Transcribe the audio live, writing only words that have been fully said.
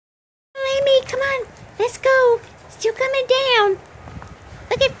come on. Let's go. Still coming down.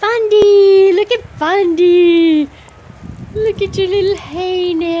 Look at Fundy. Look at Fundy. Look at your little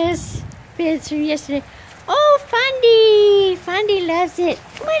heinous beds from yesterday. Oh, Fundy. Fundy loves it.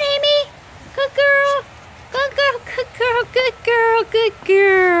 Come on, Amy. Good girl. Good girl. Good girl. Good girl. Good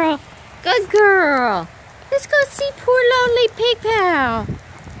girl. Good girl. Let's go see poor lonely Pig Pal.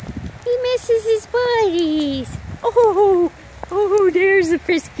 He misses his buddies. Oh, there's a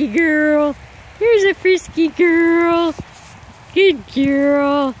frisky girl. There's a frisky girl. Good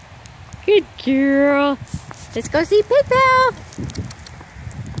girl. Good girl. Let's go see Pig Pal.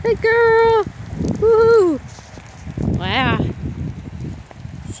 Good girl. Woohoo. Wow.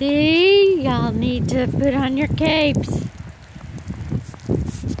 See, y'all need to put on your capes.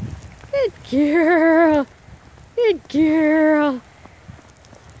 Good girl. Good girl.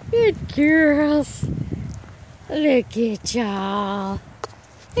 Good girls. Look at y'all.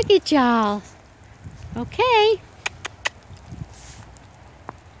 Look at y'all. Okay.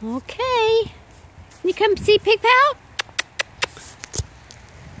 Okay. Can you come see Pig Pal?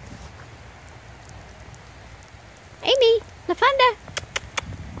 Amy&LaFawnda.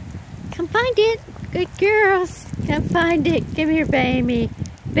 Come find it. Good girls. Come find it. Come here, baby.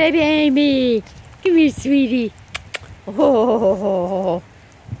 Baby Amy. Come here, sweetie. Oh.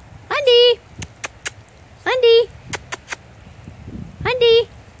 Fundy. Fundy. Fundy.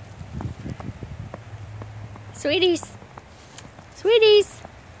 Sweeties. Sweeties.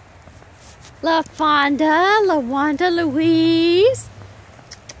 LaFawnda, Louise.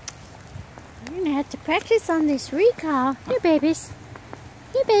 You're gonna have to practice on this recall. Here, babies.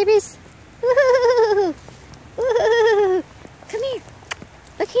 Here, babies. Woo-hoo. Woo-hoo. Come here.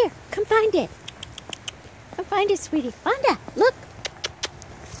 Look here. Come find it. Come find it, sweetie. Fawnda, look.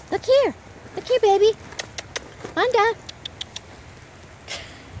 Look here. Look here, baby. Fawnda.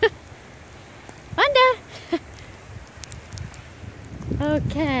 Fawnda.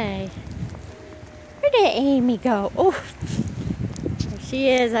 Okay. Where did Amy go? Oh, there she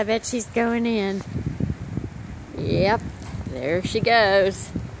is. I bet she's going in. Yep, there she goes.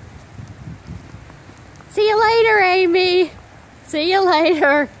 See you later, Amy. See you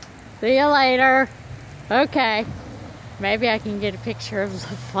later. See you later. Okay. Maybe I can get a picture of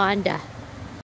LaFawnda.